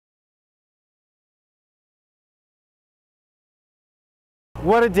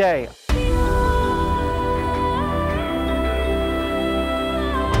What a day.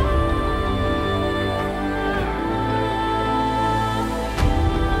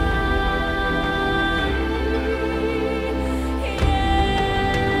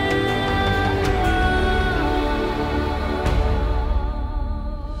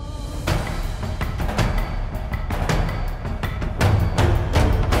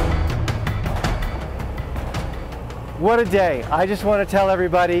 What a day. I just want to tell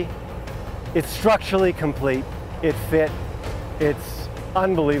everybody it's structurally complete. It fit. It's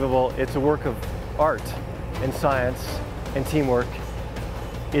unbelievable. It's a work of art and science and teamwork.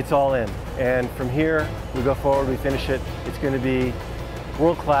 It's all in. And from here, we go forward, we finish it. It's going to be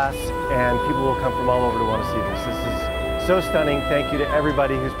world class and people will come from all over to want to see this. This is so stunning. Thank you to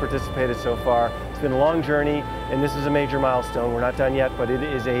everybody who's participated so far. It's been a long journey and this is a major milestone. We're not done yet, but it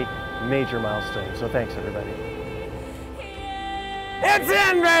is a major milestone. So thanks everybody. It's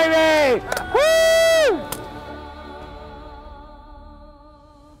in, baby!